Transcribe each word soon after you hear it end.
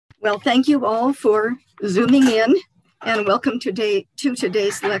Well, thank you all for Zooming in and welcome to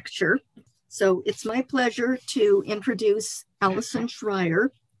today's lecture. So it's my pleasure to introduce Allyson Schrier,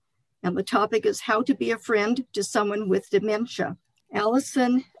 and the topic is how to be a friend to someone with dementia.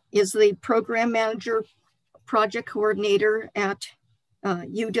 Allyson is the program manager, project coordinator at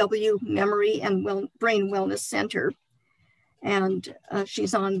UW Memory and Brain Wellness Center. And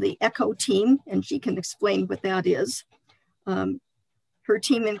she's on the ECHO team, and she can explain what that is. Her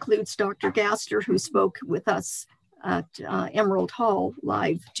team includes Dr. Gaster, who spoke with us at Emerald Hall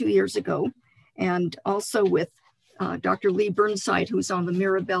live 2 years ago, and also with Dr. Lee Burnside, who's on the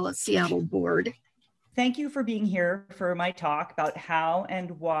Mirabella Seattle board. Thank you for being here for my talk about how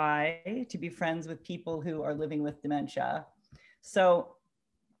and why to be friends with people who are living with dementia. So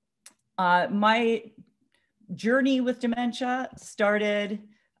my journey with dementia started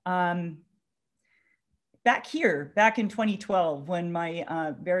back in 2012 when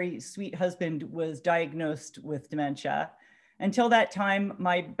my very sweet husband was diagnosed with dementia. Until that time,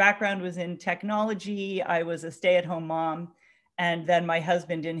 my background was in technology. I was a stay-at-home mom. And then my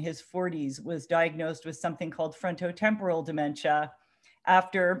husband in his 40s was diagnosed with something called frontotemporal dementia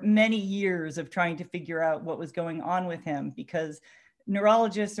after many years of trying to figure out what was going on with him, because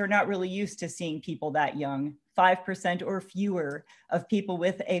neurologists are not really used to seeing people that young. 5% or fewer of people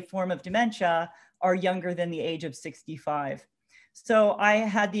with a form of dementia are younger than the age of 65. So I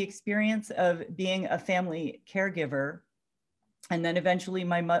had the experience of being a family caregiver. And then eventually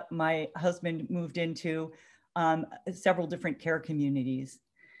my husband moved into several different care communities.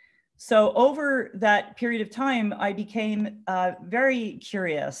 So over that period of time, I became very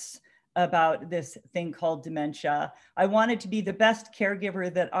curious about this thing called dementia. I wanted to be the best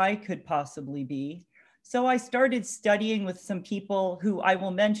caregiver that I could possibly be. So I started studying with some people who I will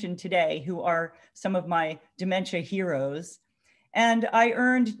mention today, who are some of my dementia heroes. And I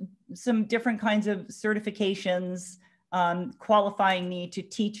earned some different kinds of certifications, qualifying me to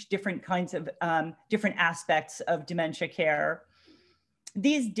teach different kinds of different aspects of dementia care.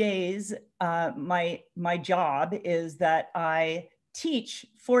 These days, my job is that I teach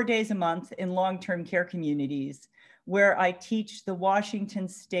 4 days a month in long-term care communities, where I teach the Washington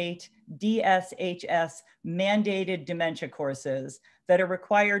State DSHS mandated dementia courses that are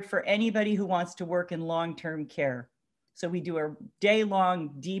required for anybody who wants to work in long-term care. So we do a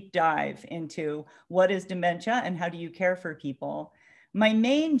day-long deep dive into what is dementia and how do you care for people. My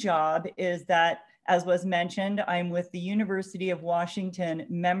main job is that, as was mentioned, I'm with the University of Washington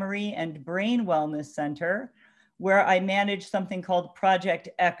Memory and Brain Wellness Center, where I manage something called Project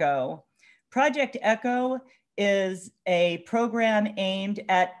ECHO. Project ECHO is a program aimed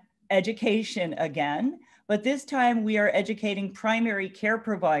at education again, but this time we are educating primary care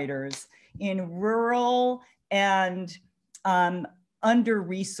providers in rural and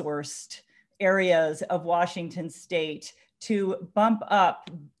under-resourced areas of Washington State to bump up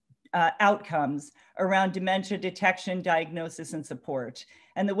outcomes around dementia detection, diagnosis, and support.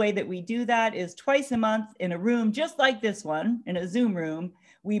 And the way that we do that is twice a month in a room just like this one, in a Zoom room,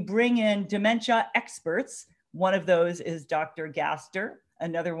 we bring in dementia experts. One of those is Dr. Gaster,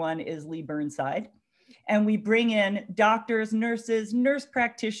 another one is Lee Burnside. And we bring in doctors, nurses, nurse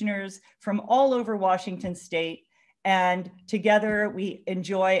practitioners from all over Washington State. And together we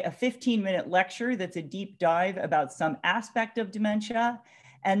enjoy a 15-minute lecture that's a deep dive about some aspect of dementia.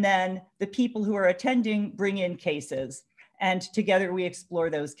 And then the people who are attending bring in cases. And together we explore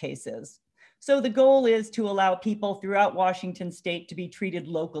those cases. So the goal is to allow people throughout Washington State to be treated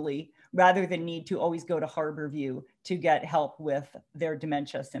locally rather than need to always go to Harborview to get help with their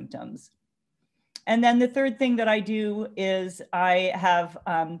dementia symptoms. And then the third thing that I do is I have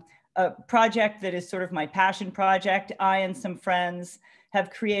a project that is sort of my passion project. I and some friends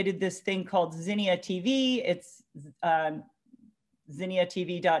have created this thing called Zinnia TV. It's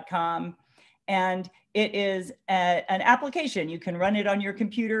zinniatv.com. And it is an application. You can run it on your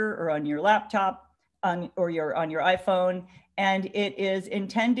computer or on your laptop or on your iPhone. And it is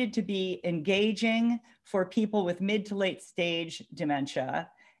intended to be engaging for people with mid to late stage dementia.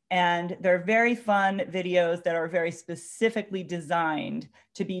 And they're very fun videos that are very specifically designed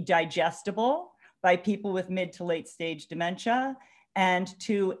to be digestible by people with mid to late stage dementia and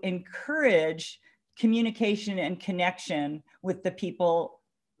to encourage communication and connection with the people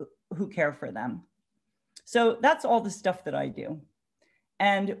who care for them. So that's all the stuff that I do.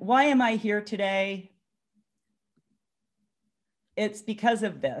 And why am I here today? It's because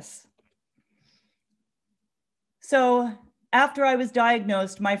of this. So after I was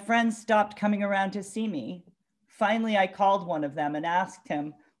diagnosed, my friends stopped coming around to see me. Finally, I called one of them and asked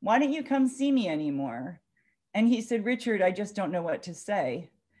him, "Why don't you come see me anymore?" And he said, "Richard, I just don't know what to say."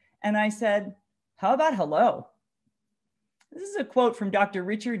 And I said, how about hello? This is a quote from Dr.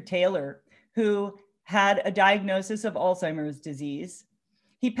 Richard Taylor, who had a diagnosis of Alzheimer's disease.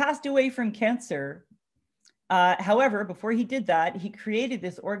 He passed away from cancer. However, before he did that, he created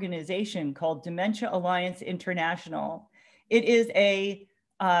this organization called Dementia Alliance International. It is a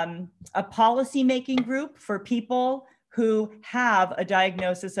policy-making group for people who have a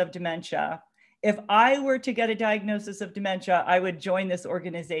diagnosis of dementia. If I were to get a diagnosis of dementia, I would join this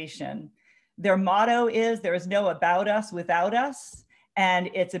organization. Their motto is, there is no about us without us. And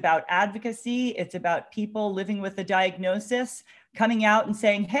it's about advocacy. It's about people living with the diagnosis coming out and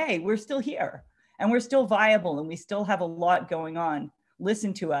saying, hey, we're still here and we're still viable and we still have a lot going on.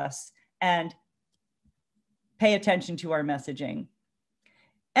 Listen to us and pay attention to our messaging.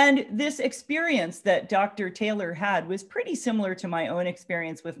 And this experience that Dr. Taylor had was pretty similar to my own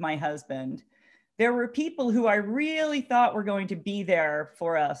experience with my husband. There were people who I really thought were going to be there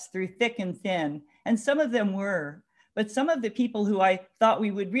for us through thick and thin, and some of them were, but some of the people who I thought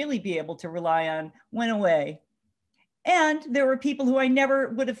we would really be able to rely on went away. And there were people who I never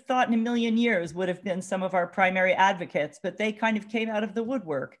would have thought in a million years would have been some of our primary advocates, but they kind of came out of the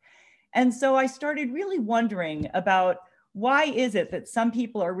woodwork. And so I started really wondering about, why is it that some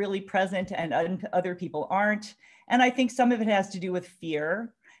people are really present and other people aren't? And I think some of it has to do with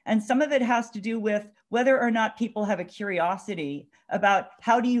fear. And some of it has to do with whether or not people have a curiosity about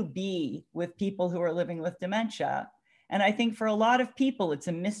how do you be with people who are living with dementia. And I think for a lot of people, it's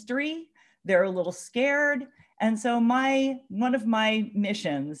a mystery. They're a little scared. And so one of my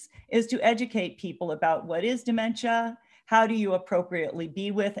missions is to educate people about what is dementia, how do you appropriately be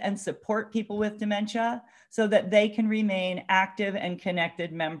with and support people with dementia so that they can remain active and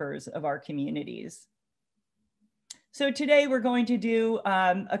connected members of our communities. So today we're going to do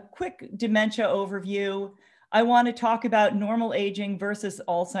a quick dementia overview. I want to talk about normal aging versus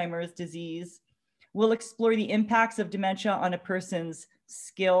Alzheimer's disease. We'll explore the impacts of dementia on a person's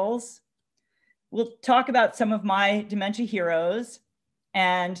skills. We'll talk about some of my dementia heroes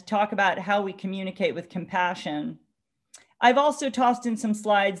and talk about how we communicate with compassion. I've also tossed in some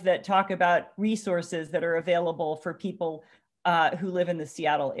slides that talk about resources that are available for people who live in the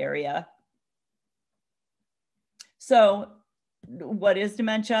Seattle area. So what is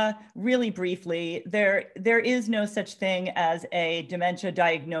dementia? Really briefly, there is no such thing as a dementia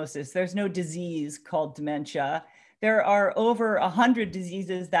diagnosis. There's no disease called dementia. There are over 100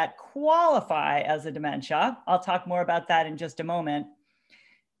 diseases that qualify as a dementia. I'll talk more about that in just a moment.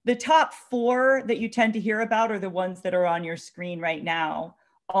 The top 4 that you tend to hear about are the ones that are on your screen right now: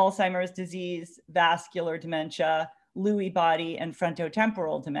 Alzheimer's disease, vascular dementia, Lewy body, and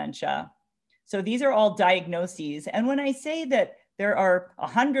frontotemporal dementia. So these are all diagnoses. And when I say that there are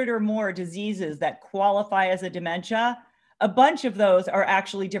 100 or more diseases that qualify as a dementia, a bunch of those are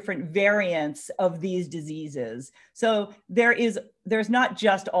actually different variants of these diseases. So there's not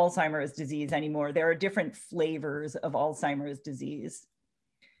just Alzheimer's disease anymore. There are different flavors of Alzheimer's disease.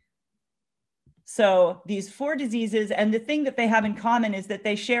 So these 4 diseases, and the thing that they have in common is that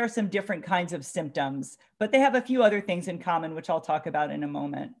they share some different kinds of symptoms, but they have a few other things in common, which I'll talk about in a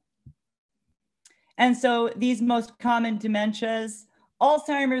moment. And so these most common dementias,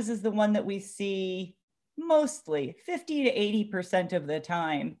 Alzheimer's is the one that we see mostly 50 to 80% of the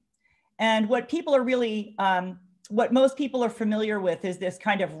time. And what people are really, what most people are familiar with is this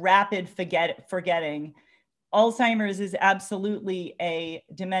kind of rapid forgetting. Alzheimer's is absolutely a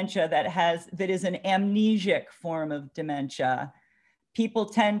dementia that is an amnesic form of dementia. People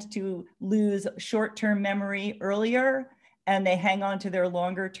tend to lose short-term memory earlier, and they hang on to their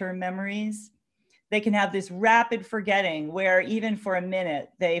longer-term memories. They can have this rapid forgetting where even for a minute,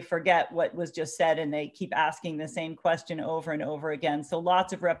 they forget what was just said and they keep asking the same question over and over again. So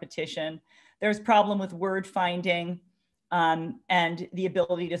lots of repetition. There's problem with word finding and the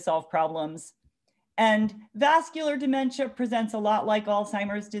ability to solve problems. And vascular dementia presents a lot like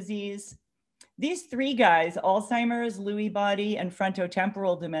Alzheimer's disease. These 3 guys, Alzheimer's, Lewy body, and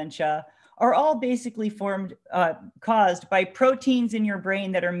frontotemporal dementia, are all basically caused by proteins in your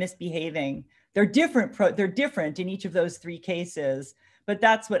brain that are misbehaving. They're different in each of those 3 cases, but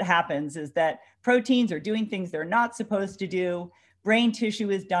that's what happens, is that proteins are doing things they're not supposed to do, brain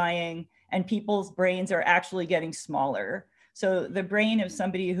tissue is dying, and people's brains are actually getting smaller. So the brain of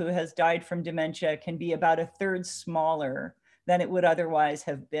somebody who has died from dementia can be about 1/3 smaller than it would otherwise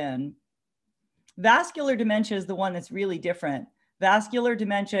have been. Vascular dementia is the one that's really different. Vascular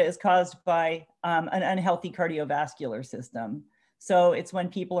dementia is caused by an unhealthy cardiovascular system. So it's when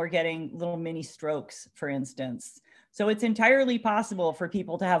people are getting little mini strokes, for instance. So it's entirely possible for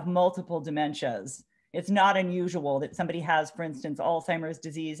people to have multiple dementias. It's not unusual that somebody has, for instance, Alzheimer's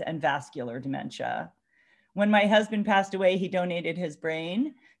disease and vascular dementia. When my husband passed away, he donated his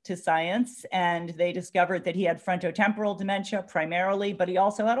brain to science, and they discovered that he had frontotemporal dementia primarily, but he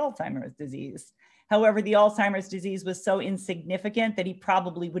also had Alzheimer's disease. However, the Alzheimer's disease was so insignificant that he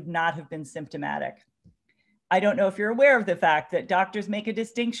probably would not have been symptomatic. I don't know if you're aware of the fact that doctors make a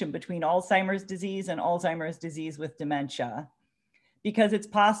distinction between Alzheimer's disease and Alzheimer's disease with dementia, because it's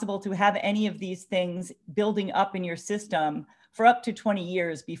possible to have any of these things building up in your system for up to 20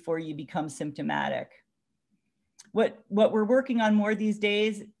 years before you become symptomatic. What we're working on more these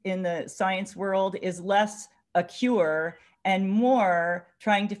days in the science world is less a cure and more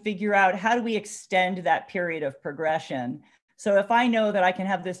trying to figure out how do we extend that period of progression. So if I know that I can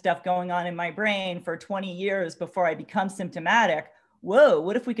have this stuff going on in my brain for 20 years before I become symptomatic, whoa,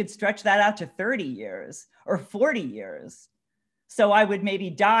 what if we could stretch that out to 30 years or 40 years? So I would maybe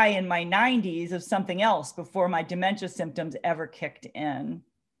die in my 90s of something else before my dementia symptoms ever kicked in.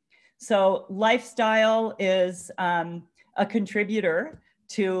 So lifestyle is a contributor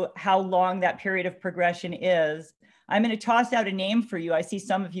to how long that period of progression is. I'm going to toss out a name for you. I see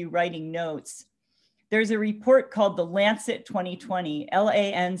some of you writing notes. There's a report called the Lancet 2020,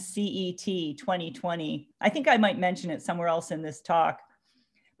 LANCET 2020. I think I might mention it somewhere else in this talk.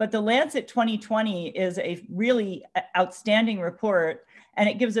 But the Lancet 2020 is a really outstanding report, and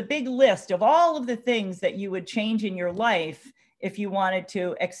it gives a big list of all of the things that you would change in your life if you wanted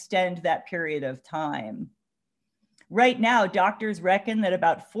to extend that period of time. Right now, doctors reckon that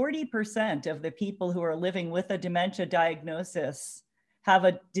about 40% of the people who are living with a dementia diagnosis have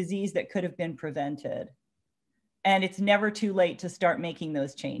a disease that could have been prevented. And it's never too late to start making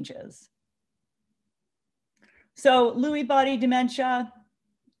those changes. So Lewy body dementia,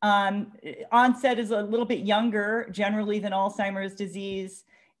 onset is a little bit younger generally than Alzheimer's disease.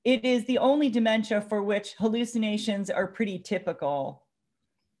 It is the only dementia for which hallucinations are pretty typical,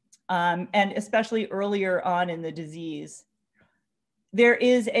 and especially earlier on in the disease. There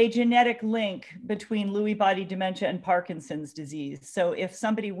is a genetic link between Lewy body dementia and Parkinson's disease. So if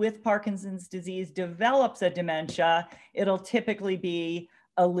somebody with Parkinson's disease develops a dementia, it'll typically be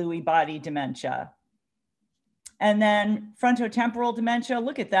a Lewy body dementia. And then frontotemporal dementia,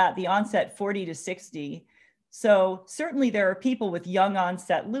 look at that, the onset 40 to 60. So certainly there are people with young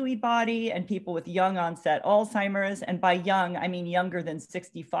onset Lewy body and people with young onset Alzheimer's. And by young, I mean younger than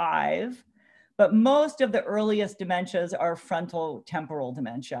 65. But most of the earliest dementias are frontotemporal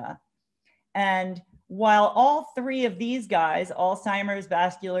dementia. And while all three of these guys, Alzheimer's,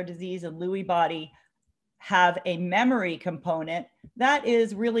 vascular disease, and Lewy body, have a memory component, that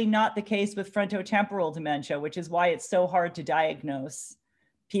is really not the case with frontotemporal dementia, which is why it's so hard to diagnose.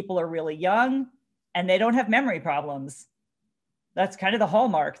 People are really young and they don't have memory problems. That's kind of the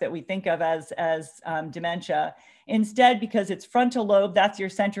hallmark that we think of as dementia. Instead, because it's frontal lobe, that's your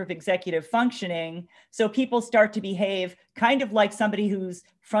center of executive functioning. So people start to behave kind of like somebody whose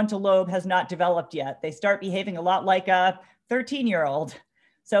frontal lobe has not developed yet. They start behaving a lot like a 13-year-old.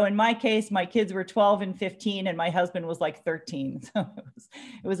 So in my case, my kids were 12 and 15 and my husband was like 13. So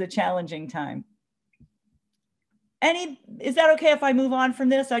it was a challenging time. Is that okay if I move on from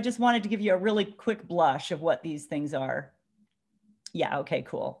this? I just wanted to give you a really quick blush of what these things are. Yeah, okay,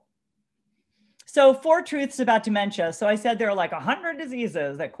 cool. So 4 truths about dementia. So I said there are like 100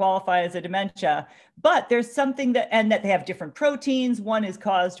 diseases that qualify as a dementia, but there's something that they have different proteins. One is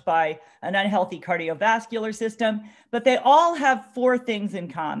caused by an unhealthy cardiovascular system, but they all have 4 things in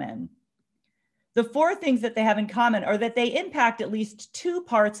common. The 4 things that they have in common are that they impact at least 2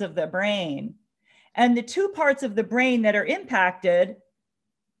 parts of the brain. And the 2 parts of the brain that are impacted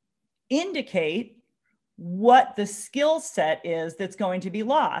indicate what the skill set is that's going to be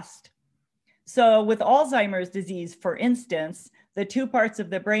lost. So with Alzheimer's disease, for instance, the 2 parts of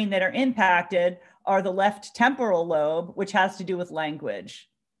the brain that are impacted are the left temporal lobe, which has to do with language.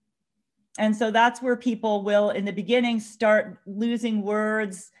 And so that's where people will, in the beginning, start losing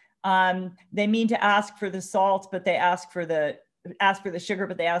words. They mean to ask for the salt, but they ask for the sugar,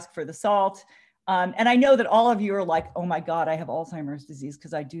 but they ask for the salt. And I know that all of you are like, oh my God, I have Alzheimer's disease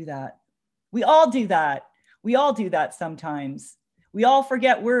because I do that. We all do that. We all do that sometimes. We all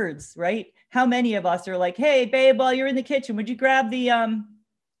forget words, right? How many of us are like, hey, babe, while you're in the kitchen, would you grab the,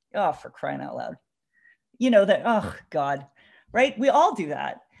 oh, for crying out loud. You know that, oh God, right? We all do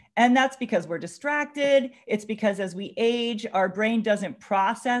that. And that's because we're distracted. It's because as we age, our brain doesn't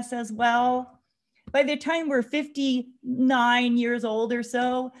process as well. By the time we're 59 years old or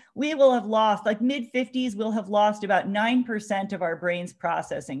so, we will have lost, like mid-50s, we'll have lost about 9% of our brain's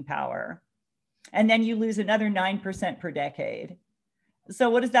processing power. And then you lose another 9% per decade. So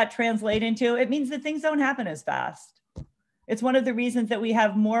what does that translate into? It means that things don't happen as fast. It's one of the reasons that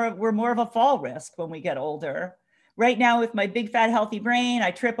we're more of a fall risk when we get older. Right now with my big fat healthy brain,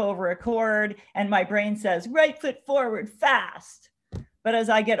 I trip over a cord and my brain says, right foot forward, fast. But as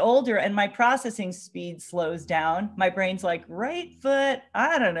I get older and my processing speed slows down, my brain's like, right foot,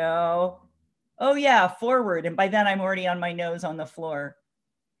 I don't know. Oh yeah, forward. And by then I'm already on my nose on the floor.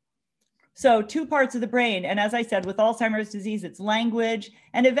 So two parts of the brain. And as I said, with Alzheimer's disease, it's language.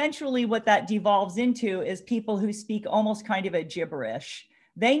 And eventually what that devolves into is people who speak almost kind of a gibberish.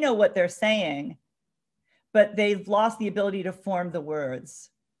 They know what they're saying, but they've lost the ability to form the words.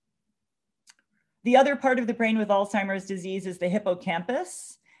 The other part of the brain with Alzheimer's disease is the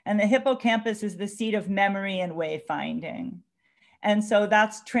hippocampus. And the hippocampus is the seat of memory and wayfinding. And so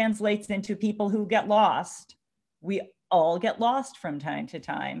that translates into people who get lost. We all get lost from time to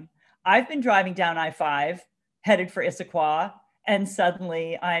time. I've been driving down I-5 headed for Issaquah, and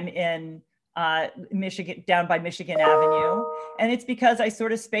suddenly I'm in Michigan, down by Michigan Avenue. And it's because I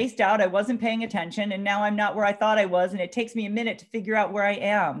sort of spaced out. I wasn't paying attention. And now I'm not where I thought I was. And it takes me a minute to figure out where I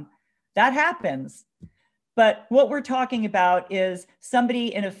am. That happens. But what we're talking about is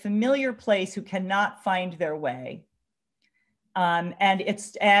somebody in a familiar place who cannot find their way. And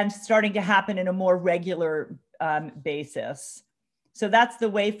it's starting to happen in a more regular basis. So that's the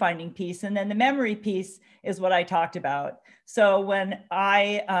wayfinding piece. And then the memory piece is what I talked about. So when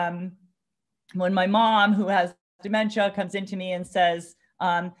my mom, who has dementia, comes into me and says,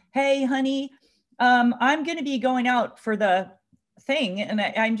 hey, honey, I'm going to be going out for the thing. And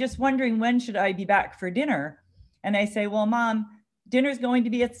I'm just wondering, when should I be back for dinner? And I say, well, Mom, dinner's going to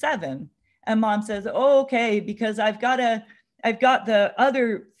be at 7. And Mom says, oh, okay, because I've got the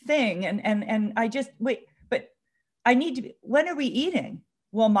other thing. And I just, wait, but I need to be, when are we eating?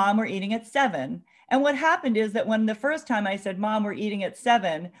 Well, Mom, we're eating at 7. And what happened is that when the first time I said, Mom, we're eating at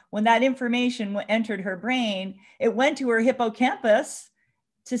 7, when that information entered her brain, it went to her hippocampus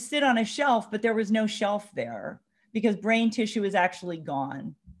to sit on a shelf, but there was no shelf there because brain tissue is actually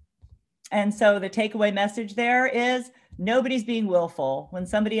gone. And so the takeaway message there is nobody's being willful. When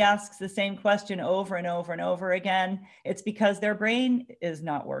somebody asks the same question over and over and over again, it's because their brain is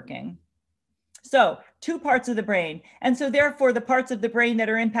not working. So two parts of the brain. And so therefore the parts of the brain that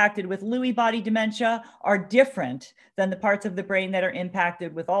are impacted with Lewy body dementia are different than the parts of the brain that are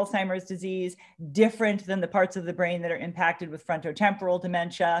impacted with Alzheimer's disease, different than the parts of the brain that are impacted with frontotemporal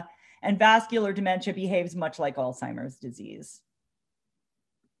dementia. And vascular dementia behaves much like Alzheimer's disease.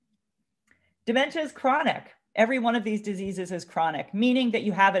 Dementia is chronic. Every one of these diseases is chronic, meaning that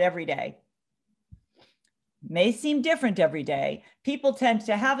you have it every day. May seem different every day. People tend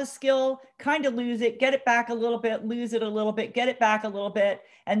to have a skill, kind of lose it, get it back a little bit, lose it a little bit, get it back a little bit,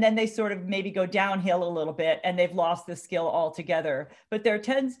 and then they sort of maybe go downhill a little bit and they've lost the skill altogether. But there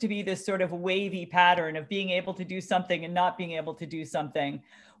tends to be this sort of wavy pattern of being able to do something and not being able to do something.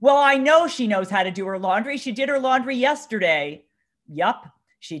 Well, I know she knows how to do her laundry. She did her laundry yesterday. Yup,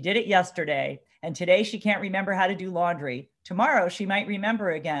 she did it yesterday. And today she can't remember how to do laundry. Tomorrow she might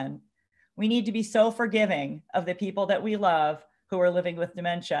remember again. We need to be so forgiving of the people that we love who are living with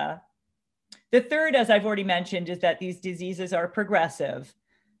dementia. The third, as I've already mentioned, is that these diseases are progressive.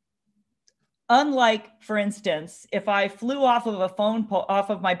 Unlike, for instance, if I flew off of a phone pole,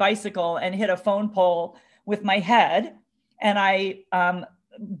 off of my bicycle and hit a phone pole with my head and I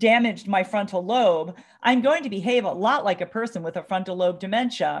damaged my frontal lobe, I'm going to behave a lot like a person with a frontal lobe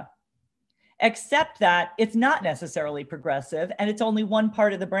dementia, except that it's not necessarily progressive and it's only one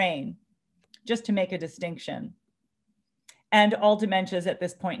part of the brain, just to make a distinction. And all dementias at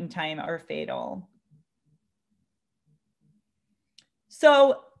this point in time are fatal.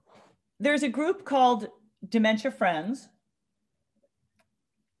 So there's a group called Dementia Friends,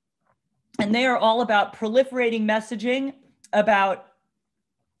 and they are all about proliferating messaging about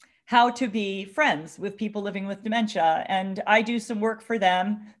how to be friends with people living with dementia. And I do some work for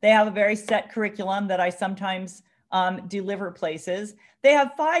them. They have a very set curriculum that I sometimes deliver places. They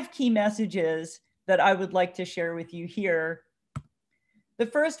have 5 key messages that I would like to share with you here. The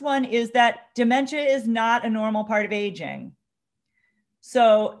first one is that dementia is not a normal part of aging.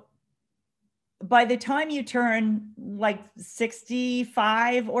 So by the time you turn like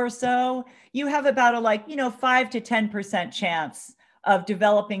 65 or so, you have about a 5 to 10% chance of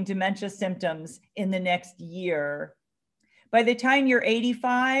developing dementia symptoms in the next year. By the time you're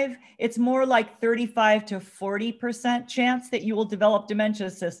 85, it's more like 35 to 40% chance that you will develop dementia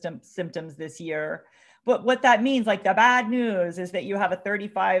symptoms this year. But what that means, like the bad news, is that you have a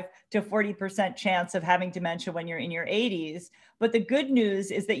 35 to 40% chance of having dementia when you're in your 80s. But the good news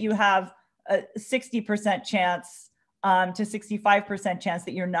is that you have a 60% chance to 65% chance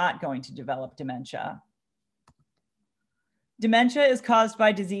that you're not going to develop dementia. Dementia is caused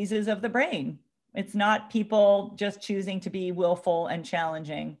by diseases of the brain. It's not people just choosing to be willful and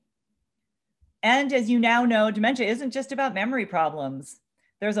challenging. And as you now know, dementia isn't just about memory problems.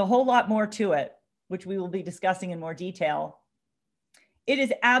 There's a whole lot more to it, which we will be discussing in more detail. It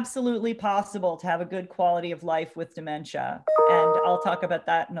is absolutely possible to have a good quality of life with dementia, and I'll talk about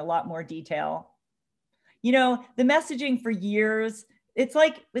that in a lot more detail. You know, the messaging for years, it's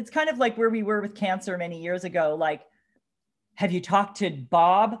kind of like where we were with cancer many years ago. Like, have you talked to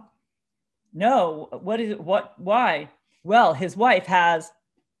Bob? No. What is it? Why? Well, his wife has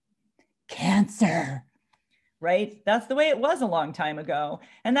cancer, right? That's the way it was a long time ago.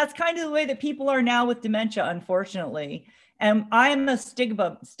 And that's kind of the way that people are now with dementia, unfortunately. And I'm a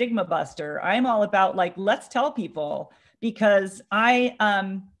stigma buster. I'm all about like, let's tell people, because I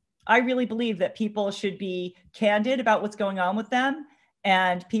really believe that people should be candid about what's going on with them.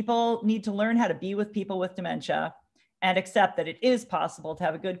 And people need to learn how to be with people with dementia and accept that it is possible to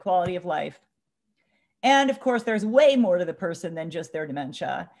have a good quality of life. And of course, there's way more to the person than just their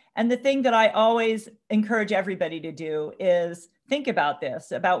dementia. And the thing that I always encourage everybody to do is think about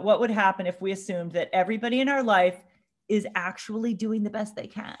this, about what would happen if we assumed that everybody in our life is actually doing the best they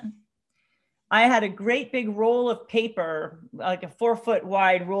can. I had a great big roll of paper, like a 4-foot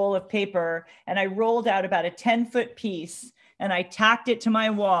wide roll of paper, and I rolled out about a 10-foot piece, and I tacked it to my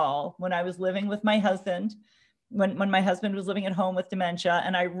wall when I was living with my husband, when my husband was living at home with dementia,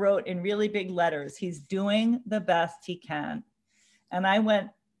 and I wrote in really big letters, he's doing the best he can. And I went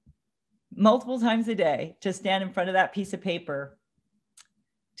multiple times a day to stand in front of that piece of paper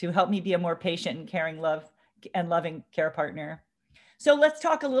to help me be a more patient and caring, loving care partner. So let's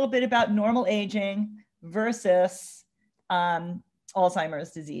talk a little bit about normal aging versus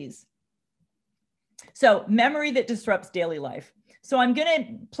Alzheimer's disease. So memory that disrupts daily life. So I'm going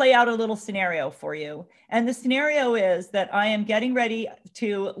to play out a little scenario for you. And the scenario is that I am getting ready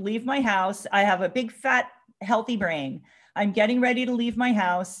to leave my house. I have a big, fat, healthy brain. I'm getting ready to leave my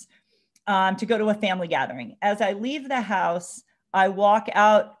house to go to a family gathering. As I leave the house, I walk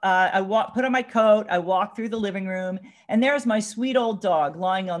out, put on my coat, I walk through the living room, and there's my sweet old dog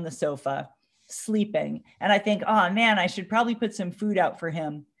lying on the sofa, sleeping. And I think, oh man, I should probably put some food out for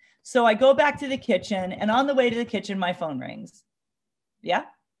him. So I go back to the kitchen, and on the way to the kitchen, my phone rings. Yeah.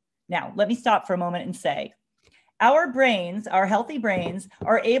 Now, let me stop for a moment and say, our brains, our healthy brains,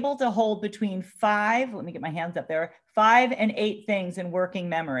 are able to hold between 5, let me get my hands up there, 5 and 8 things in working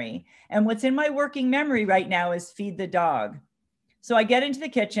memory. And what's in my working memory right now is feed the dog. So I get into the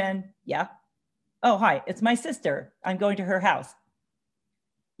kitchen. Yeah. Oh, hi, it's my sister. I'm going to her house.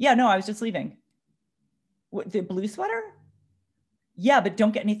 Yeah, no, I was just leaving. What, the blue sweater? Yeah, but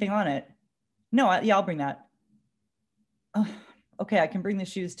don't get anything on it. No, yeah, I'll bring that. Oh, okay, I can bring the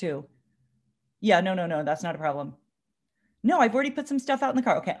shoes too. Yeah, no, that's not a problem. No, I've already put some stuff out in the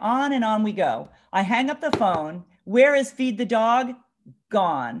car. Okay, on and on we go. I hang up the phone. Where is feed the dog?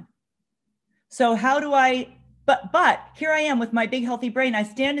 Gone. So how do I, but here I am with my big healthy brain. I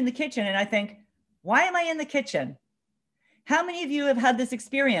stand in the kitchen and I think, why am I in the kitchen? How many of you have had this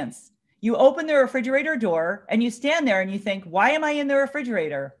experience? You open the refrigerator door and you stand there and you think, why am I in the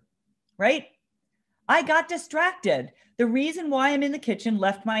refrigerator? Right? I got distracted. The reason why I'm in the kitchen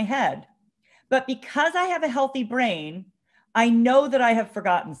left my head. But because I have a healthy brain, I know that I have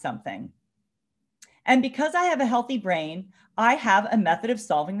forgotten something. And because I have a healthy brain, I have a method of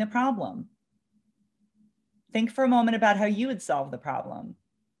solving the problem. Think for a moment about how you would solve the problem.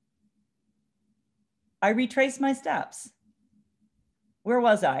 I retrace my steps. Where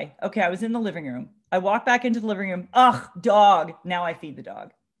was I? Okay, I was in the living room. I walk back into the living room. Ugh, dog. Now I feed the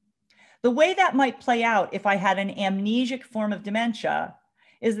dog. The way that might play out if I had an amnesic form of dementia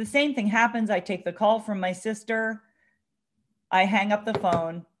is the same thing happens. I take the call from my sister. I hang up the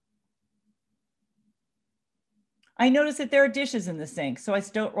phone. I notice that there are dishes in the sink, so I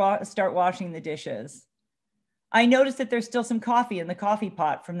start washing the dishes. I notice that there's still some coffee in the coffee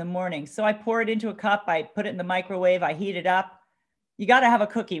pot from the morning, so I pour it into a cup. I put it in the microwave. I heat it up. You got to have a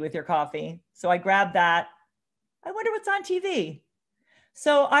cookie with your coffee. So I grab that. I wonder what's on TV.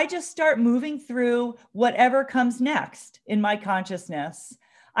 So I just start moving through whatever comes next in my consciousness.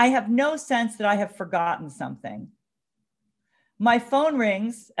 I have no sense that I have forgotten something. My phone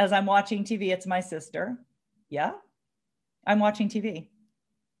rings as I'm watching TV. It's my sister. Yeah, I'm watching TV.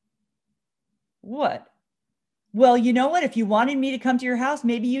 What? Well, you know what? If you wanted me to come to your house,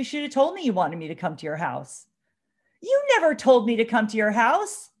 maybe you should have told me you wanted me to come to your house. You never told me to come to your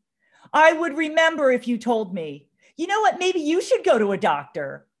house. I would remember if you told me. You know what? Maybe you should go to a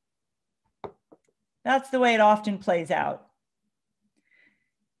doctor. That's the way it often plays out.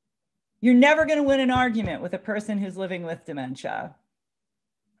 You're never going to win an argument with a person who's living with dementia.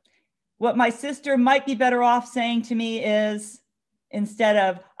 What my sister might be better off saying to me is, instead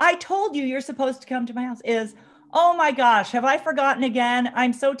of, I told you you're supposed to come to my house, is, oh my gosh, have I forgotten again?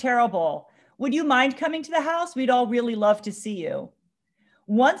 I'm so terrible. Would you mind coming to the house? We'd all really love to see you.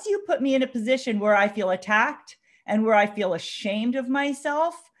 Once you put me in a position where I feel attacked and where I feel ashamed of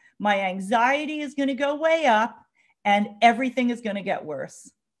myself, my anxiety is going to go way up and everything is going to get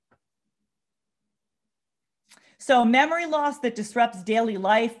worse. So memory loss that disrupts daily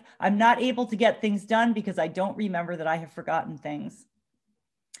life. I'm not able to get things done because I don't remember that I have forgotten things.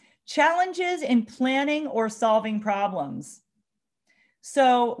 Challenges in planning or solving problems.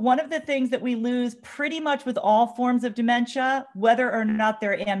 So one of the things that we lose pretty much with all forms of dementia, whether or not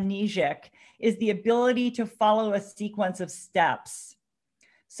they're amnesic, is the ability to follow a sequence of steps.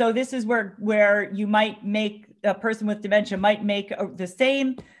 So this is where you might make, a person with dementia might make the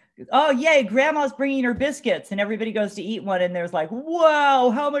same, oh yay, grandma's bringing her biscuits, and everybody goes to eat one and there's like, wow,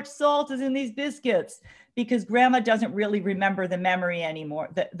 how much salt is in these biscuits? Because grandma doesn't really remember the memory anymore,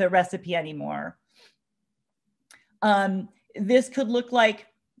 the recipe anymore. This could look like,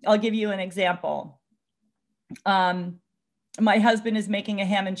 I'll give you an example. My husband is making a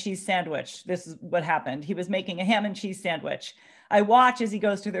ham and cheese sandwich. This is what happened. He was making a ham and cheese sandwich. I watch as he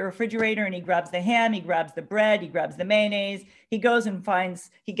goes to the refrigerator and he grabs the ham, he grabs the bread, he grabs the mayonnaise, he goes and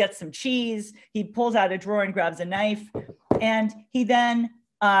he gets some cheese, he pulls out a drawer and grabs a knife, and he then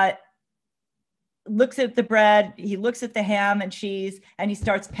looks at the bread, he looks at the ham and cheese, and he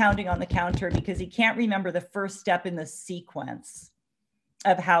starts pounding on the counter because he can't remember the first step in the sequence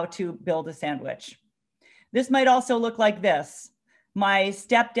of how to build a sandwich. This might also look like this. My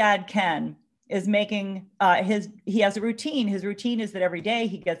stepdad, Ken, is making he has a routine. His routine is that every day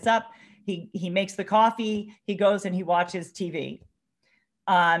he gets up, he makes the coffee, he goes and he watches TV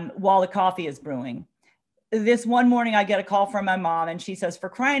while the coffee is brewing. This one morning I get a call from my mom and she says, for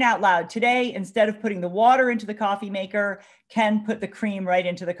crying out loud, today, instead of putting the water into the coffee maker, Ken put the cream right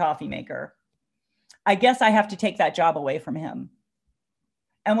into the coffee maker. I guess I have to take that job away from him.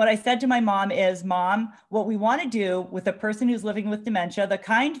 And what I said to my mom is, Mom, what we want to do with a person who's living with dementia, the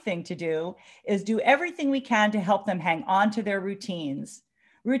kind thing to do is do everything we can to help them hang on to their routines.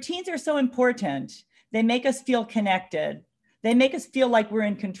 Routines are so important. They make us feel connected. They make us feel like we're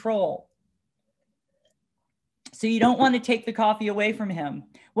in control. So you don't want to take the coffee away from him.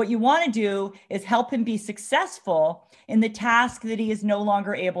 What you want to do is help him be successful in the task that he is no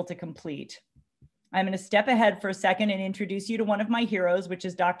longer able to complete. I'm going to step ahead for a second and introduce you to one of my heroes, which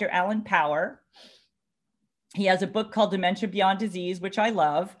is Dr. Alan Power. He has a book called Dementia Beyond Disease, which I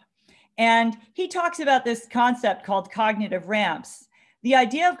love. And he talks about this concept called cognitive ramps. The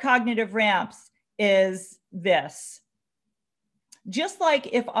idea of cognitive ramps is this. Just like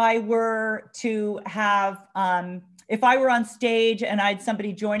if I were to have, if I were on stage and I had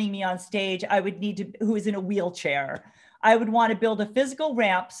somebody joining me on stage, I would need to, who is in a wheelchair, I would want to build a physical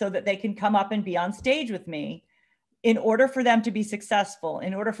ramp so that they can come up and be on stage with me. In order for them to be successful,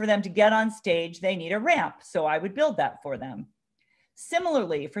 in order for them to get on stage, they need a ramp. So I would build that for them.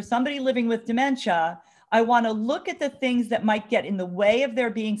 Similarly, for somebody living with dementia, I want to look at the things that might get in the way of their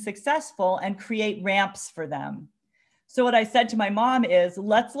being successful and create ramps for them. So what I said to my mom is,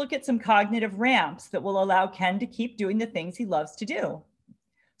 let's look at some cognitive ramps that will allow Ken to keep doing the things he loves to do.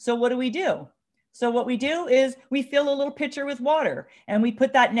 So what do? So what we do is we fill a little pitcher with water and we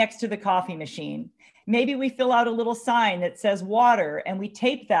put that next to the coffee machine. Maybe we fill out a little sign that says water and we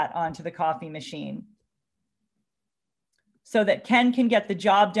tape that onto the coffee machine so that Ken can get the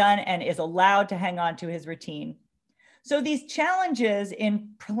job done and is allowed to hang on to his routine. So these challenges in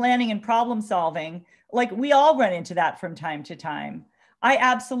planning and problem solving, like we all run into that from time to time. I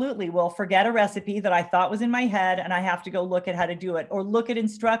absolutely will forget a recipe that I thought was in my head and I have to go look at how to do it or look at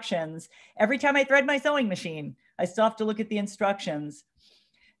instructions. Every time I thread my sewing machine, I still have to look at the instructions.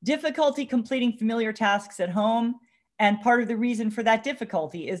 Difficulty completing familiar tasks at home. And part of the reason for that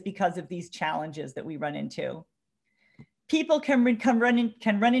difficulty is because of these challenges that we run into. People can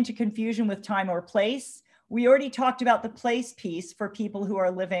run into confusion with time or place. We already talked about the place piece for people who are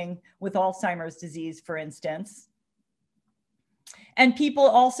living with Alzheimer's disease, for instance. And people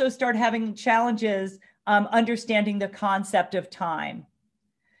also start having challenges understanding the concept of time.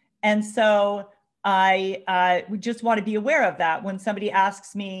 And so I just want to be aware of that. When somebody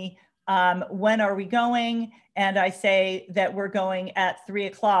asks me, when are we going? And I say that we're going at 3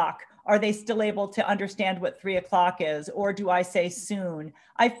 o'clock. Are they still able to understand what 3 o'clock is? Or do I say soon?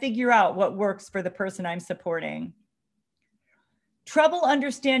 I figure out what works for the person I'm supporting. Trouble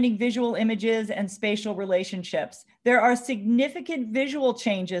understanding visual images and spatial relationships. There are significant visual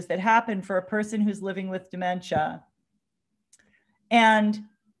changes that happen for a person who's living with dementia. And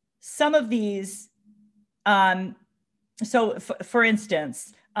some of these, for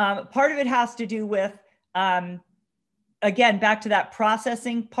instance, part of it has to do with, again, back to that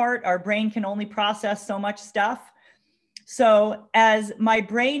processing part. Our brain can only process so much stuff. So as my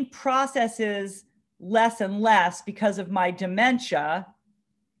brain processes less and less because of my dementia,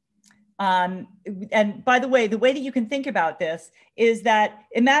 and by the way that you can think about this is that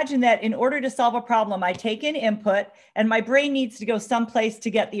imagine that in order to solve a problem, I take in input and my brain needs to go someplace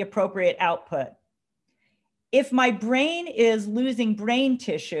to get the appropriate output. If my brain is losing brain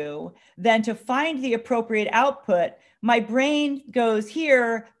tissue, then to find the appropriate output, my brain goes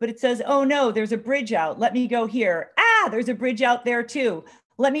here, but it says, oh no, there's a bridge out. Let me go here. Ah, there's a bridge out there too.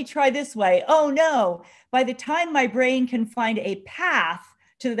 Let me try this way. Oh no. By the time my brain can find a path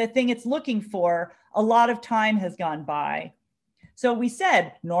to the thing it's looking for, a lot of time has gone by. So we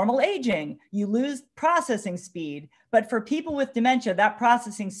said normal aging, you lose processing speed. But for people with dementia, that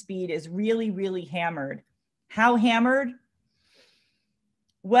processing speed is really, really hammered. How hammered?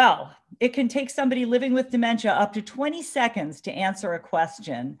 Well, it can take somebody living with dementia up to 20 seconds to answer a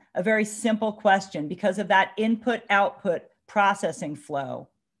question, a very simple question, because of that input-output processing flow.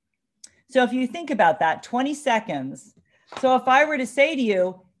 So if you think about that, 20 seconds. So if I were to say to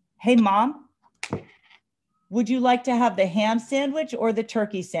you, hey, Mom, would you like to have the ham sandwich or the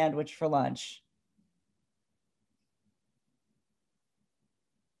turkey sandwich for lunch?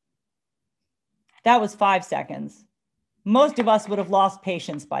 That was 5 seconds. Most of us would have lost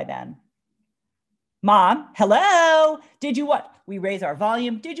patience by then. Mom, hello, did you want, we raise our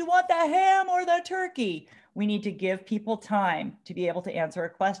volume, did you want the ham or the turkey? We need to give people time to be able to answer a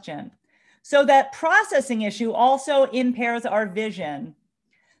question. So that processing issue also impairs our vision.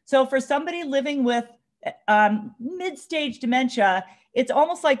 So for somebody living with mid-stage dementia, it's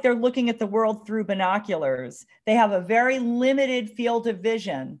almost like they're looking at the world through binoculars. They have a very limited field of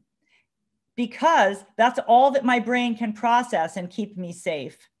vision because that's all that my brain can process and keep me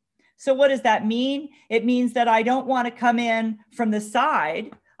safe. So what does that mean? It means that I don't want to come in from the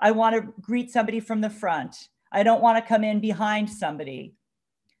side. I want to greet somebody from the front. I don't want to come in behind somebody.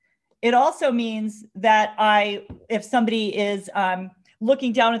 It also means that if somebody is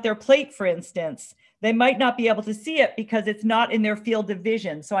looking down at their plate, for instance, they might not be able to see it because it's not in their field of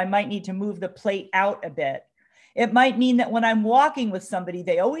vision. So I might need to move the plate out a bit. It might mean that when I'm walking with somebody,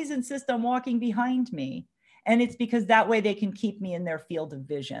 they always insist on walking behind me. And it's because that way they can keep me in their field of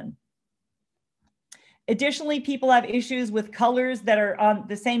vision. Additionally, people have issues with colors that are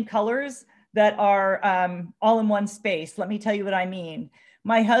the same colors that are all in one space. Let me tell you what I mean.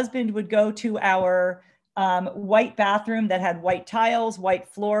 My husband would go to our white bathroom that had white tiles, white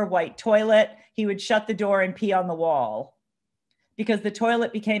floor, white toilet. He would shut the door and pee on the wall because the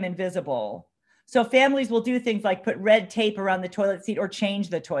toilet became invisible. So families will do things like put red tape around the toilet seat or change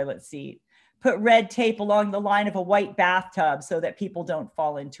the toilet seat. Put red tape along the line of a white bathtub so that people don't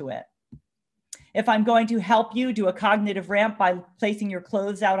fall into it. If I'm going to help you do a cognitive ramp by placing your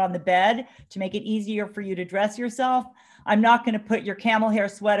clothes out on the bed to make it easier for you to dress yourself, I'm not going to put your camel hair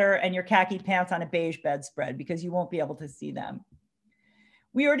sweater and your khaki pants on a beige bedspread because you won't be able to see them.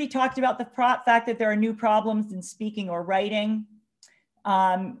 We already talked about the fact that there are new problems in speaking or writing.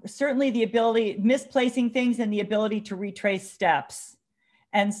 Certainly the ability, misplacing things and the ability to retrace steps.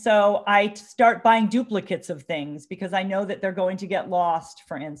 And so I start buying duplicates of things because I know that they're going to get lost,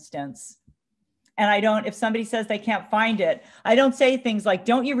 for instance. And if somebody says they can't find it, I don't say things like,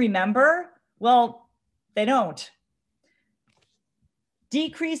 don't you remember? Well, they don't.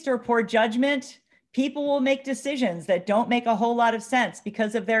 Decreased or poor judgment, people will make decisions that don't make a whole lot of sense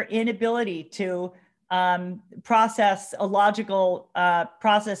because of their inability to process a logical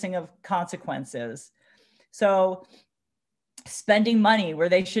processing of consequences. So spending money where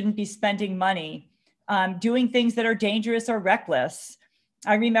they shouldn't be spending money, doing things that are dangerous or reckless.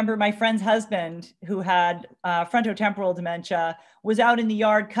 I remember my friend's husband who had frontotemporal dementia was out in the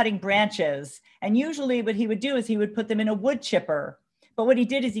yard cutting branches. And usually what he would do is he would put them in a wood chipper. But what he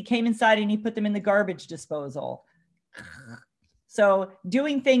did is he came inside and he put them in the garbage disposal. So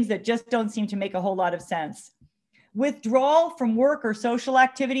doing things that just don't seem to make a whole lot of sense. Withdrawal from work or social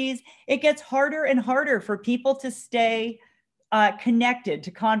activities, it gets harder and harder for people to stay connected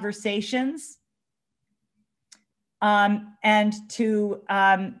to conversations and to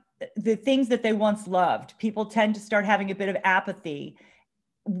the things that they once loved. People tend to start having a bit of apathy.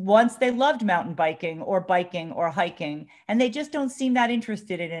 Once they loved mountain biking or hiking, and they just don't seem that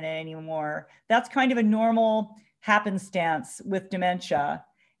interested in it anymore. That's kind of a normal happenstance with dementia.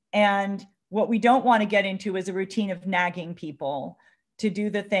 And what we don't want to get into is a routine of nagging people to do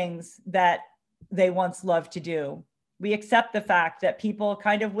the things that they once loved to do. We accept the fact that people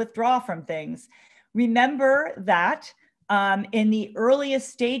kind of withdraw from things. Remember that in the earliest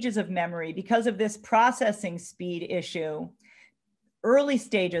stages of memory, because of this processing speed issue, early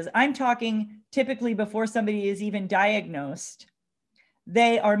stages, I'm talking typically before somebody is even diagnosed,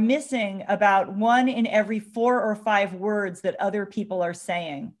 they are missing about 1 in every 4 or 5 words that other people are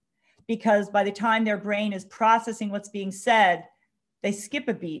saying, because by the time their brain is processing what's being said, they skip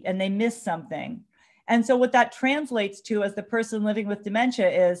a beat and they miss something. And so what that translates to as the person living with dementia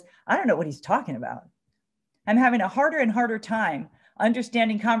is, I don't know what he's talking about. I'm having a harder and harder time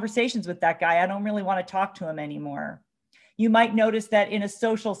understanding conversations with that guy. I don't really want to talk to him anymore. You might notice that in a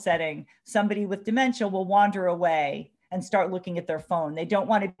social setting, somebody with dementia will wander away and start looking at their phone. They don't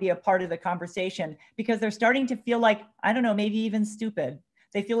want to be a part of the conversation because they're starting to feel like, I don't know, maybe even stupid.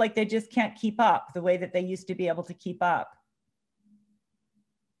 They feel like they just can't keep up the way that they used to be able to keep up.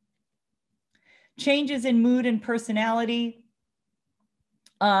 Changes in mood and personality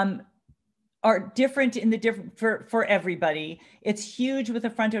are different for everybody. It's huge with a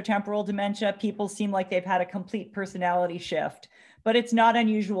frontotemporal dementia. People seem like they've had a complete personality shift, but it's not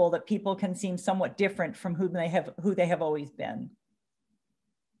unusual that people can seem somewhat different from who they have always been.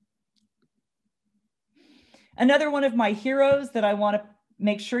 Another one of my heroes that I want to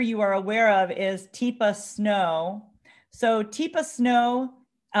make sure you are aware of is Teepa Snow. So Teepa Snow,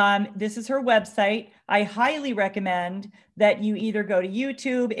 this is her website. I highly recommend that you either go to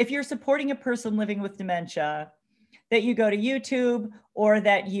YouTube, if you're supporting a person living with dementia, that you go to YouTube or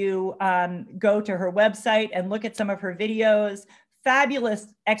that you go to her website and look at some of her videos. Fabulous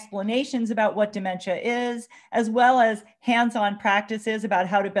explanations about what dementia is, as well as hands-on practices about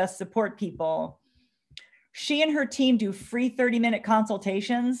how to best support people. She and her team do free 30-minute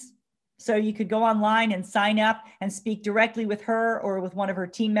consultations. So you could go online and sign up and speak directly with her or with one of her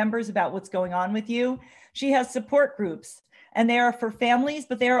team members about what's going on with you. She has support groups, and they are for families,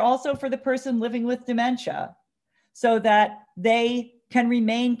 but they are also for the person living with dementia so that they can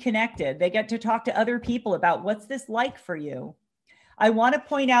remain connected. They get to talk to other people about what's this like for you. I want to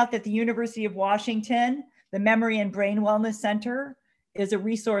point out that the University of Washington, the Memory and Brain Wellness Center, is a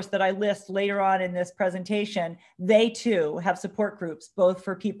resource that I list later on in this presentation. They too have support groups, both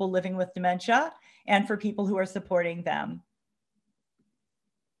for people living with dementia and for people who are supporting them.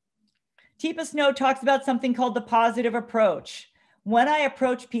 Teepa Snow talks about something called the positive approach. When I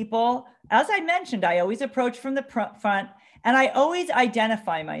approach people, as I mentioned, I always approach from the front and I always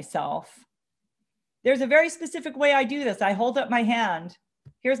identify myself. There's a very specific way I do this. I hold up my hand.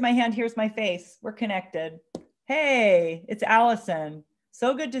 Here's my hand, here's my face. We're connected. Hey, it's Allyson.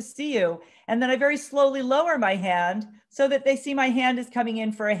 So good to see you. And then I very slowly lower my hand so that they see my hand is coming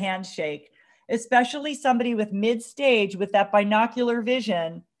in for a handshake, especially somebody with mid-stage with that binocular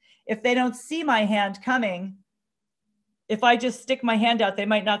vision. If they don't see my hand coming, if I just stick my hand out, they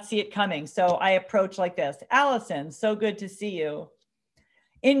might not see it coming. So I approach like this. Allyson, so good to see you.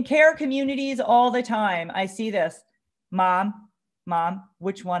 In care communities all the time, I see this. Mom,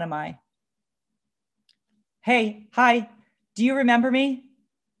 which one am I? Hey, hi, do you remember me?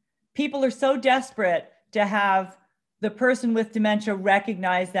 People are so desperate to have the person with dementia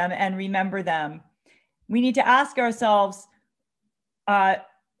recognize them and remember them. We need to ask ourselves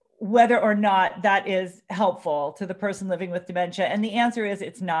whether or not that is helpful to the person living with dementia. And the answer is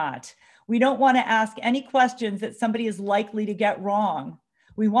it's not. We don't want to ask any questions that somebody is likely to get wrong.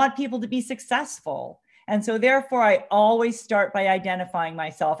 We want people to be successful. And so therefore, I always start by identifying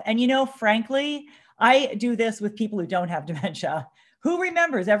myself. And you know, frankly, I do this with people who don't have dementia. Who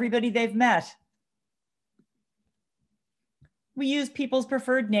remembers everybody they've met? We use people's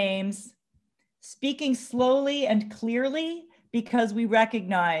preferred names, speaking slowly and clearly because we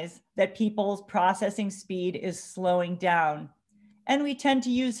recognize that people's processing speed is slowing down. And we tend to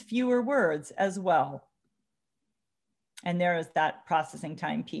use fewer words as well. And there is that processing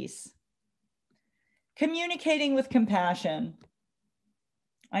time piece. Communicating with compassion.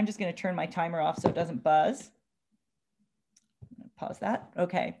 I'm just going to turn my timer off so it doesn't buzz. Pause that.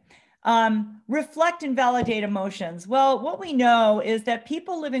 Okay. Reflect and validate emotions. Well, what we know is that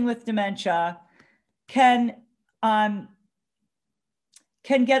people living with dementia can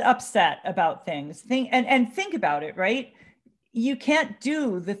get upset about things. And think about it, right? You can't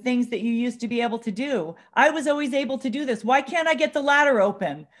do the things that you used to be able to do. I was always able to do this. Why can't I get the ladder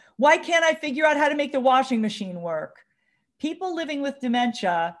open? Why can't I figure out how to make the washing machine work? People living with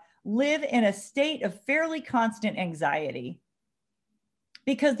dementia live in a state of fairly constant anxiety.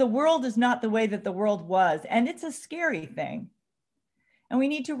 because the world is not the way that the world was. And it's a scary thing. And we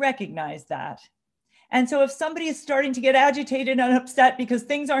need to recognize that. And so if somebody is starting to get agitated and upset because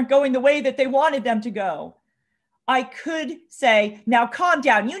things aren't going the way that they wanted them to go, I could say, now calm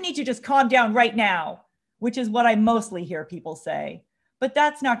down. You need to just calm down right now, which is what I mostly hear people say. But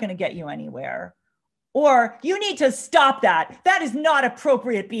that's not going to get you anywhere. Or you need to stop that. That is not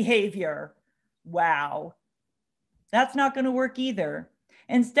appropriate behavior. Wow. That's not going to work either.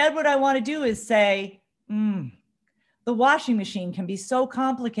 Instead, what I want to do is say, the washing machine can be so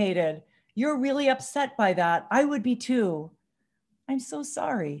complicated. You're really upset by that. I would be too. I'm so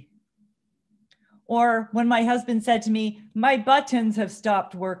sorry. Or when my husband said to me, my buttons have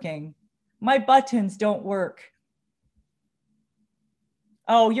stopped working. My buttons don't work.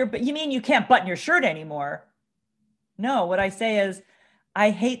 Oh, you mean you can't button your shirt anymore? No, what I say is, I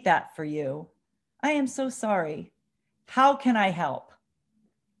hate that for you. I am so sorry. How can I help?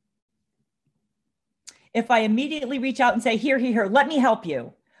 If I immediately reach out and say, here, let me help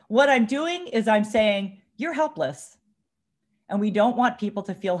you. What I'm doing is I'm saying, you're helpless. And we don't want people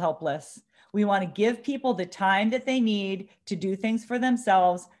to feel helpless. We want to give people the time that they need to do things for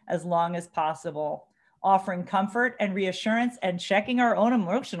themselves as long as possible, offering comfort and reassurance and checking our own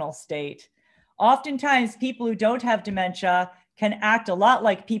emotional state. Oftentimes, people who don't have dementia can act a lot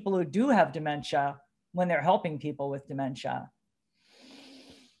like people who do have dementia when they're helping people with dementia.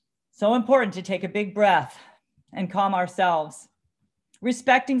 So important to take a big breath and calm ourselves.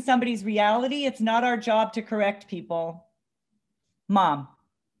 Respecting somebody's reality, it's not our job to correct people. Mom,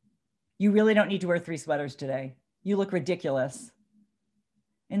 you really don't need to wear 3 sweaters today. You look ridiculous.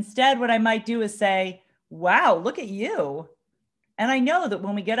 Instead, what I might do is say, wow, look at you. And I know that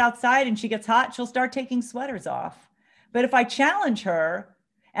when we get outside and she gets hot, she'll start taking sweaters off. But if I challenge her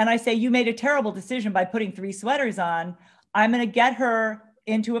and I say, you made a terrible decision by putting 3 sweaters on, I'm going to get her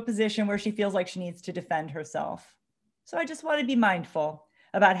into a position where she feels like she needs to defend herself. So I just want to be mindful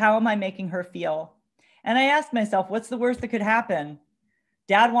about how am I making her feel. And I asked myself, what's the worst that could happen?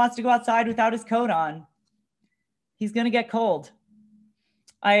 Dad wants to go outside without his coat on. He's going to get cold.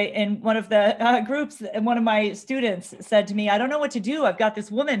 In one of the groups, one of my students said to me, I don't know what to do. I've got this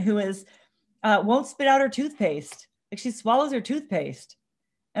woman who won't spit out her toothpaste. Like she swallows her toothpaste.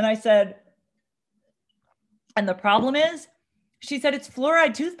 And I said, and the problem is, she said, it's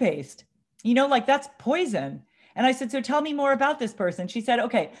fluoride toothpaste. You know, like that's poison. And I said, so tell me more about this person. She said,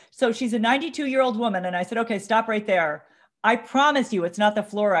 okay, so she's a 92-year-old woman. And I said, okay, stop right there. I promise you it's not the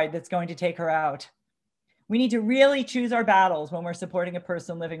fluoride that's going to take her out. We need to really choose our battles when we're supporting a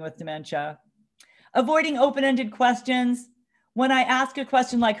person living with dementia. Avoiding open-ended questions. When I ask a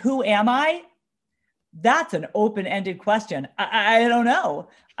question like, who am I? That's an open-ended question. I don't know.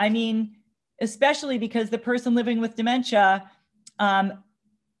 I mean, especially because the person living with dementia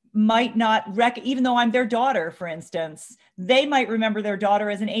might not, even though I'm their daughter, for instance, they might remember their daughter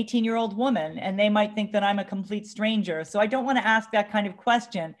as an 18-year-old woman, and they might think that I'm a complete stranger. So I don't want to ask that kind of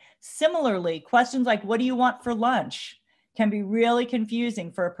question. Similarly, questions like, what do you want for lunch? Can be really confusing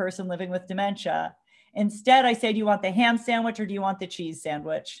for a person living with dementia. Instead, I say, do you want the ham sandwich or do you want the cheese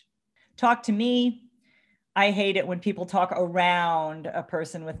sandwich? Talk to me. I hate it when people talk around a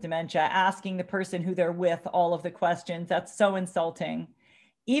person with dementia, asking the person who they're with all of the questions. That's so insulting.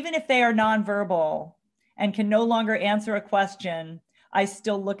 Even if they are nonverbal and can no longer answer a question, I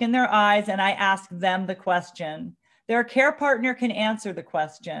still look in their eyes and I ask them the question. Their care partner can answer the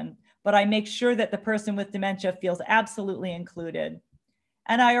question, but I make sure that the person with dementia feels absolutely included.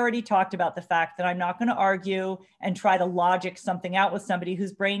 And I already talked about the fact that I'm not going to argue and try to logic something out with somebody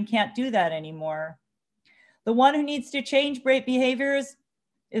whose brain can't do that anymore. The one who needs to change great behaviors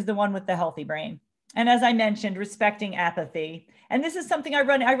is the one with the healthy brain. And as I mentioned, respecting apathy. And this is something I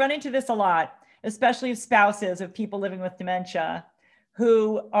run into this a lot, especially of spouses of people living with dementia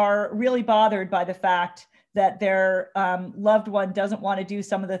who are really bothered by the fact that their loved one doesn't want to do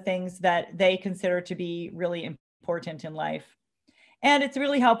some of the things that they consider to be really important in life. And it's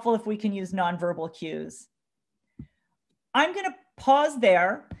really helpful if we can use nonverbal cues. I'm going to pause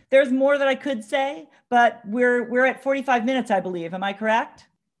there. There's more that I could say, but we're at 45 minutes, I believe. Am I correct?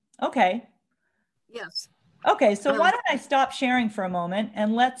 Okay. Yes. Okay, so why don't I stop sharing for a moment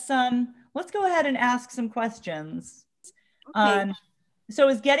and let's go ahead and ask some questions. Okay. So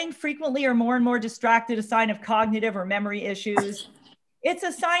is getting frequently or more and more distracted a sign of cognitive or memory issues? It's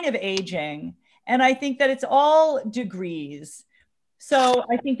a sign of aging. And I think that it's all degrees. So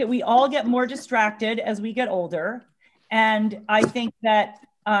I think that we all get more distracted as we get older. And I think that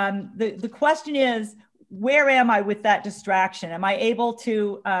the question is, where am I with that distraction? Am I able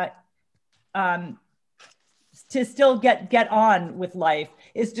to to still get on with life?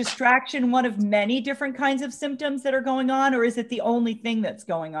 Is distraction one of many different kinds of symptoms that are going on, or is it the only thing that's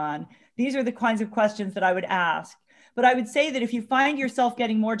going on? These are the kinds of questions that I would ask. But I would say that if you find yourself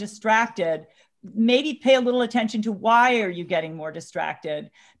getting more distracted, maybe pay a little attention to why are you getting more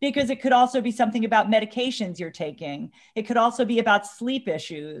distracted? Because it could also be something about medications you're taking. It could also be about sleep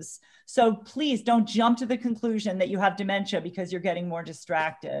issues. So please don't jump to the conclusion that you have dementia because you're getting more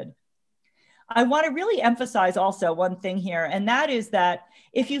distracted. I want to really emphasize also one thing here, and that is that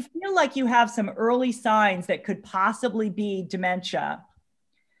if you feel like you have some early signs that could possibly be dementia,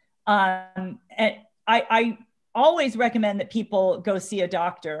 and I always recommend that people go see a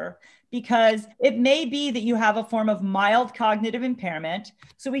doctor, because it may be that you have a form of mild cognitive impairment.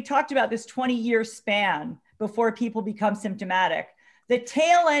 So we talked about this 20-year span before people become symptomatic. The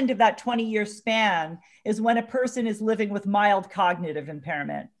tail end of that 20-year span is when a person is living with mild cognitive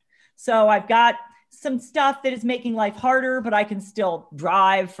impairment. So I've got some stuff that is making life harder, but I can still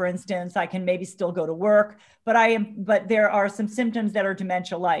drive, for instance. I can maybe still go to work, but there are some symptoms that are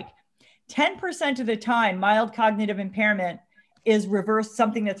dementia-like. 10% of the time, mild cognitive impairment is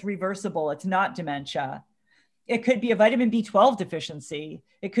something that's reversible. It's not dementia. It could be a vitamin B12 deficiency.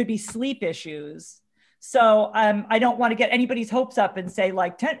 It could be sleep issues. So I don't want to get anybody's hopes up and say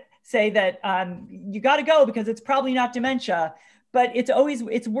that you got to go because it's probably not dementia. But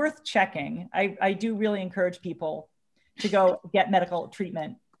it's worth checking. I do really encourage people to go get medical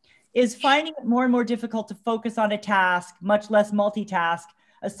treatment. Is finding it more and more difficult to focus on a task, much less multitask,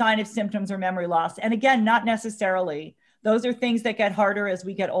 a sign of symptoms or memory loss? And again, not necessarily. Those are things that get harder as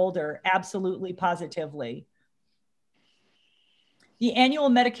we get older, absolutely, positively. The annual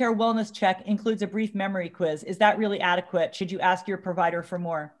Medicare wellness check includes a brief memory quiz. Is that really adequate? Should you ask your provider for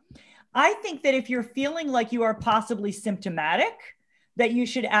more? I think that if you're feeling like you are possibly symptomatic, that you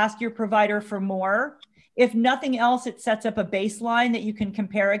should ask your provider for more. If nothing else, it sets up a baseline that you can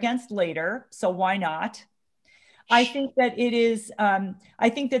compare against later. So why not? I think that I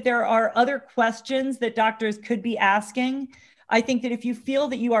think that there are other questions that doctors could be asking. I think that if you feel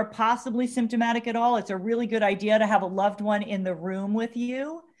that you are possibly symptomatic at all, it's a really good idea to have a loved one in the room with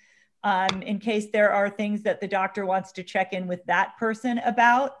you in case there are things that the doctor wants to check in with that person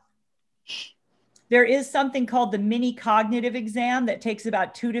about. There is something called the mini cognitive exam that takes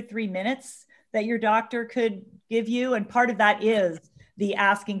about 2 to 3 minutes that your doctor could give you. And part of that is the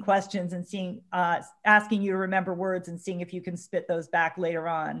asking questions and asking you to remember words and seeing if you can spit those back later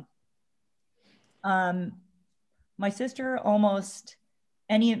on. My sister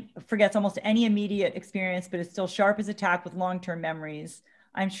forgets almost any immediate experience, but is still sharp as a tack with long-term memories.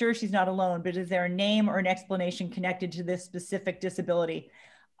 I'm sure she's not alone, but is there a name or an explanation connected to this specific disability?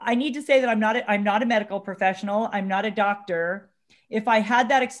 I need to say that I'm not a medical professional. I'm not a doctor. If I had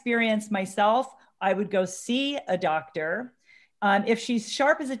that experience myself, I would go see a doctor. If she's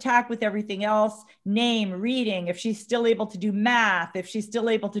sharp as a tack with everything else, name, reading, if she's still able to do math, if she's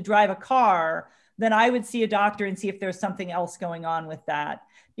still able to drive a car, then I would see a doctor and see if there's something else going on with that.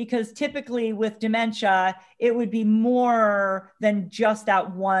 Because typically with dementia, it would be more than just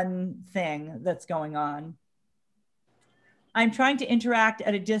that one thing that's going on. I'm trying to interact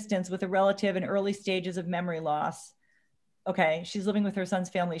at a distance with a relative in early stages of memory loss. Okay, she's living with her son's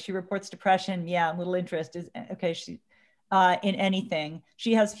family. She reports depression. Yeah, little interest is okay. In anything.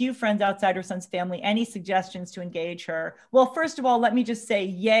 She has few friends outside her son's family. Any suggestions to engage her? Well, first of all, let me just say,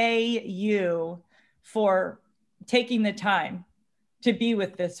 yay you for taking the time to be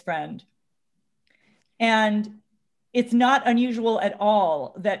with this friend. And it's not unusual at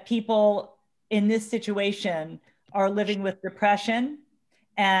all that people in this situation are living with depression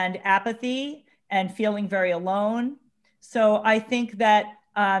and apathy and feeling very alone. So I think that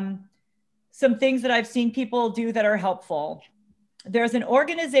some things that I've seen people do that are helpful. There's an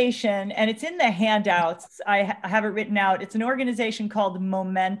organization, and it's in the handouts. I have it written out. It's an organization called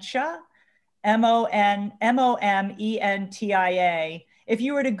Momentia, M-O-M-E-N-T-I-A. If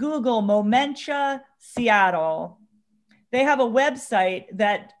you were to Google Momentia Seattle, they have a website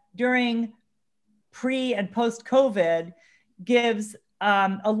that during pre and post-COVID gives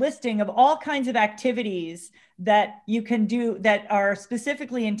a listing of all kinds of activities that you can do that are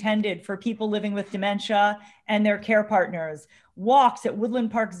specifically intended for people living with dementia and their care partners. Walks at Woodland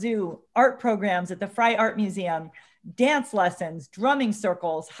Park Zoo, art programs at the Fry Art Museum, dance lessons, drumming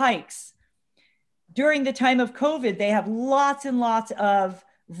circles, hikes. During the time of COVID, they have lots and lots of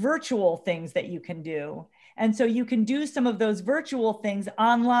virtual things that you can do. And so you can do some of those virtual things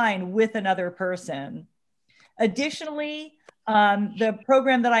online with another person. Additionally, the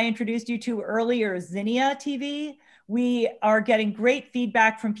program that I introduced you to earlier, Zinnia TV, we are getting great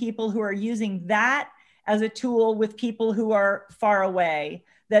feedback from people who are using that as a tool with people who are far away,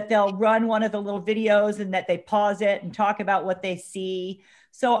 that they'll run one of the little videos and that they pause it and talk about what they see.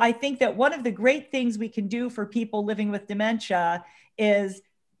 So I think that one of the great things we can do for people living with dementia is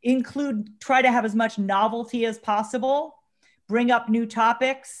try to have as much novelty as possible, bring up new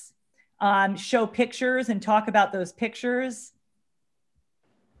topics, show pictures and talk about those pictures.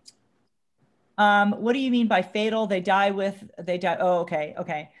 What do you mean by fatal? They die. Oh, okay.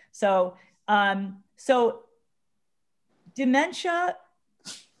 Okay. So dementia,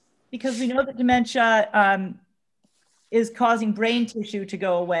 because we know that dementia is causing brain tissue to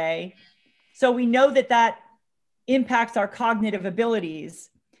go away. So we know that that impacts our cognitive abilities,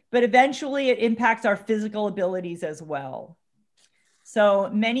 but eventually it impacts our physical abilities as well. So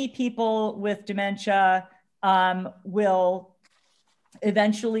many people with dementia will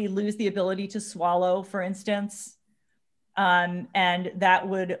eventually lose the ability to swallow, for instance, and that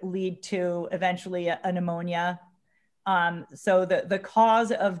would lead to eventually a pneumonia. So the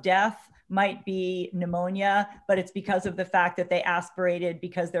cause of death might be pneumonia, but it's because of the fact that they aspirated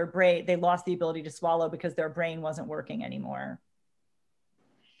because they lost the ability to swallow because their brain wasn't working anymore.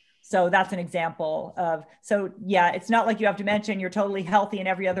 So that's an example of, so yeah, it's not like you have dementia and you're totally healthy in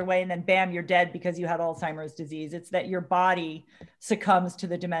every other way and then bam, you're dead because you had Alzheimer's disease. It's that your body succumbs to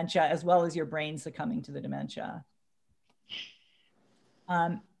the dementia as well as your brain succumbing to the dementia.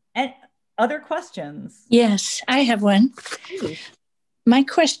 And other questions? Yes, I have one. Ooh. My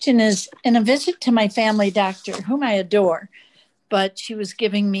question is, in a visit to my family doctor, whom I adore, but she was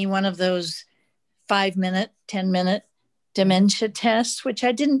giving me one of those 5-minute, 10-minute dementia tests, which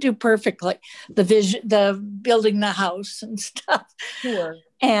I didn't do perfectly, the building the house and stuff. Sure.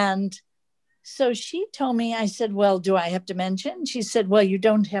 And so she told me, I said, well, do I have dementia? And she said, well, you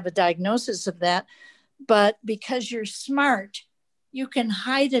don't have a diagnosis of that, but because you're smart, you can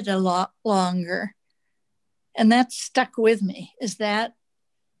hide it a lot longer. And that stuck with me. Is that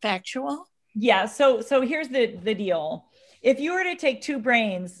factual? Yeah. So here's the deal. If you were to take two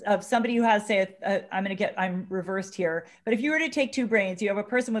brains of somebody who has, say, I'm reversed here, but if you were to take two brains, you have a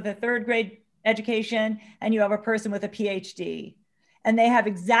person with a 3rd grade education and you have a person with a PhD, and they have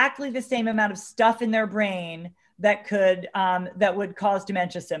exactly the same amount of stuff in their brain that would cause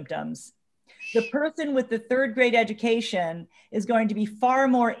dementia symptoms. The person with the 3rd grade education is going to be far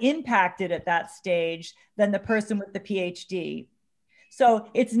more impacted at that stage than the person with the PhD. So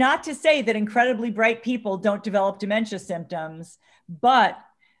it's not to say that incredibly bright people don't develop dementia symptoms, but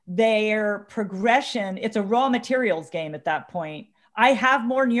their progression, it's a raw materials game at that point. I have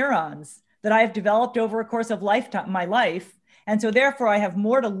more neurons that I have developed over a course of my life. And so therefore I have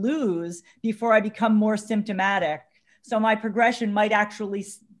more to lose before I become more symptomatic. So my progression might actually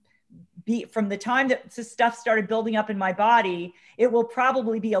be from the time that stuff started building up in my body, it will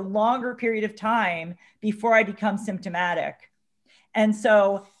probably be a longer period of time before I become symptomatic. And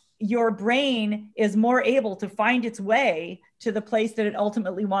so your brain is more able to find its way to the place that it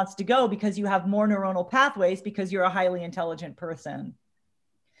ultimately wants to go because you have more neuronal pathways because you're a highly intelligent person.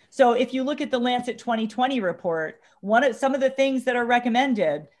 So if you look at the Lancet 2020 report, some of the things that are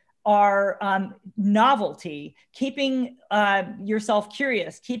recommended are novelty, keeping yourself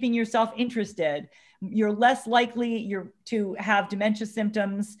curious, keeping yourself interested. You're less likely to have dementia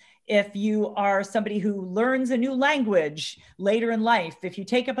symptoms if you are somebody who learns a new language later in life, if you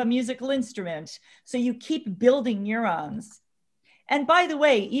take up a musical instrument. So you keep building neurons. And by the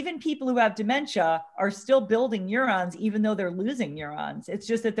way, even people who have dementia are still building neurons, even though they're losing neurons. It's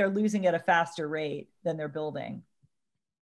just that they're losing at a faster rate than they're building.